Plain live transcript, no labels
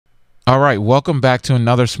All right, welcome back to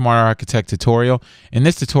another Smart Architect tutorial. In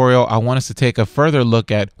this tutorial, I want us to take a further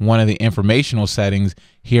look at one of the informational settings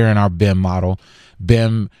here in our BIM model.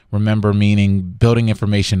 BIM, remember, meaning Building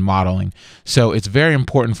Information Modeling. So it's very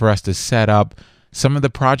important for us to set up some of the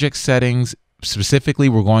project settings. Specifically,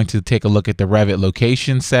 we're going to take a look at the Revit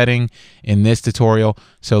location setting in this tutorial.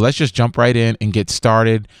 So let's just jump right in and get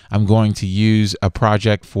started. I'm going to use a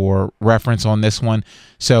project for reference on this one.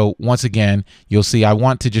 So once again, you'll see I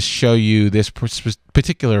want to just show you this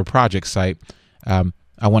particular project site. I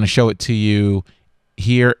want to show it to you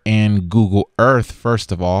here in Google Earth,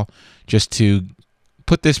 first of all, just to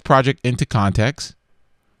put this project into context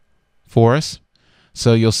for us.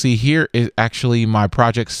 So you'll see here is actually my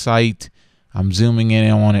project site. I'm zooming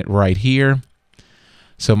in on it right here.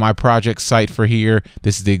 So my project site for here,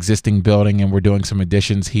 this is the existing building and we're doing some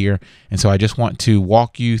additions here. And so I just want to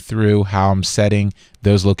walk you through how I'm setting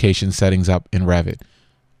those location settings up in Revit.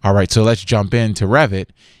 All right, so let's jump into Revit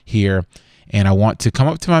here. And I want to come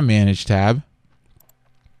up to my Manage tab.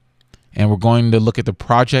 And we're going to look at the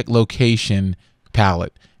project location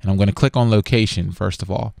palette. And I'm going to click on location first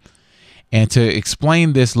of all. And to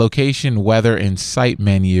explain this location, weather, and site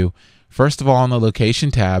menu, first of all, on the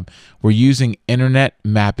location tab, we're using Internet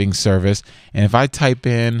Mapping Service. And if I type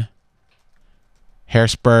in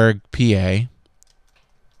Harrisburg, PA,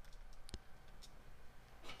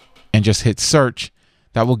 and just hit search,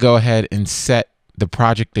 that will go ahead and set the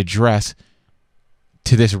project address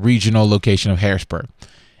to this regional location of Harrisburg.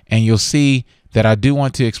 And you'll see that I do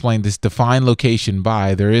want to explain this define location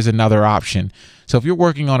by. There is another option. So if you're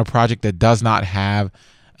working on a project that does not have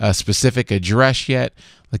a specific address yet,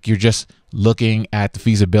 like you're just looking at the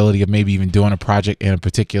feasibility of maybe even doing a project in a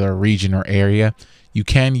particular region or area, you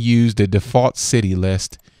can use the default city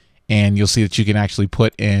list, and you'll see that you can actually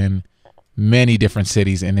put in many different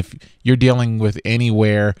cities. And if you're dealing with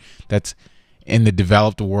anywhere that's in the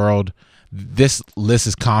developed world, this list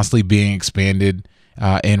is constantly being expanded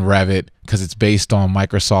in Revit because it's based on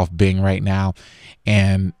Microsoft Bing right now,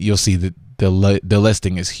 and you'll see that the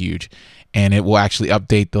listing is huge. And it will actually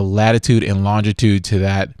update the latitude and longitude to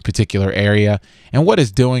that particular area. And what it's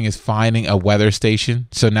doing is finding a weather station.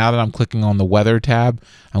 So now that I'm clicking on the weather tab,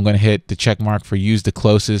 I'm going to hit the check mark for use the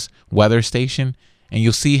closest weather station. And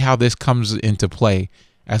you'll see how this comes into play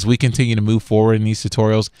as we continue to move forward in these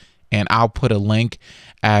tutorials. And I'll put a link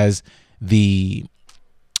as the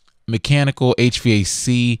mechanical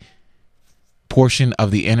HVAC portion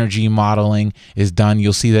of the energy modeling is done.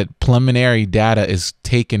 You'll see that preliminary data is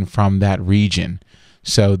taken from that region.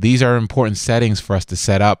 So these are important settings for us to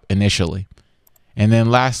set up initially. And then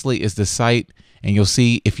lastly is the site. And you'll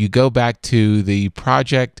see if you go back to the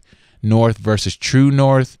project north versus true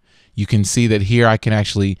north, you can see that here I can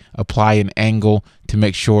actually apply an angle to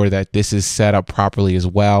make sure that this is set up properly as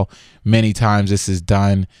well. Many times this is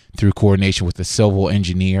done through coordination with the civil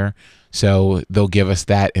engineer. So they'll give us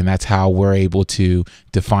that, and that's how we're able to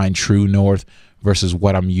define true north versus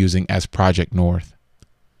what I'm using as project north.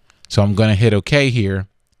 So I'm going to hit OK here,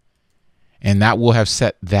 and that will have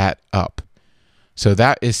set that up. So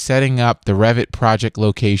that is setting up the Revit project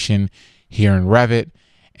location here in Revit.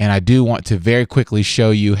 And I do want to very quickly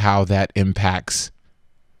show you how that impacts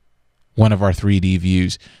one of our 3D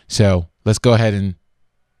views. So let's go ahead and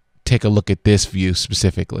take a look at this view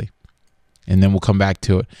specifically, and then we'll come back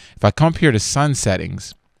to it. If I come up here to sun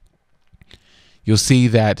settings, you'll see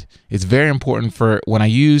that it's very important for when I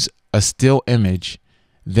use a still image,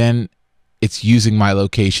 then it's using my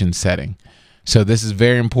location setting. So this is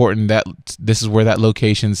very important that this is where that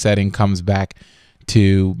location setting comes back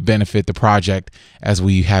to benefit the project as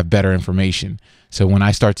we have better information. So when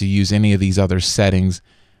I start to use any of these other settings,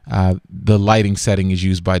 the lighting setting is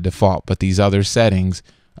used by default, but these other settings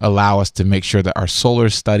allow us to make sure that our solar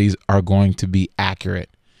studies are going to be accurate.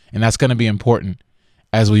 And that's going to be important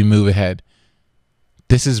as we move ahead.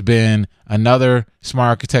 This has been another Smart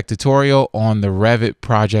Architect tutorial on the Revit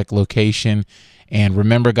project location. And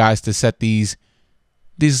remember, guys, to set these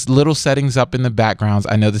little settings up in the backgrounds.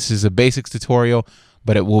 I know this is a basics tutorial,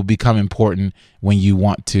 but it will become important when you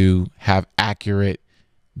want to have accurate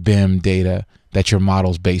BIM data that your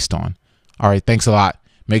model's based on. All right, thanks a lot.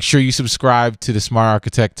 Make sure you subscribe to the Smart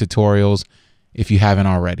Architect tutorials if you haven't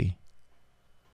already.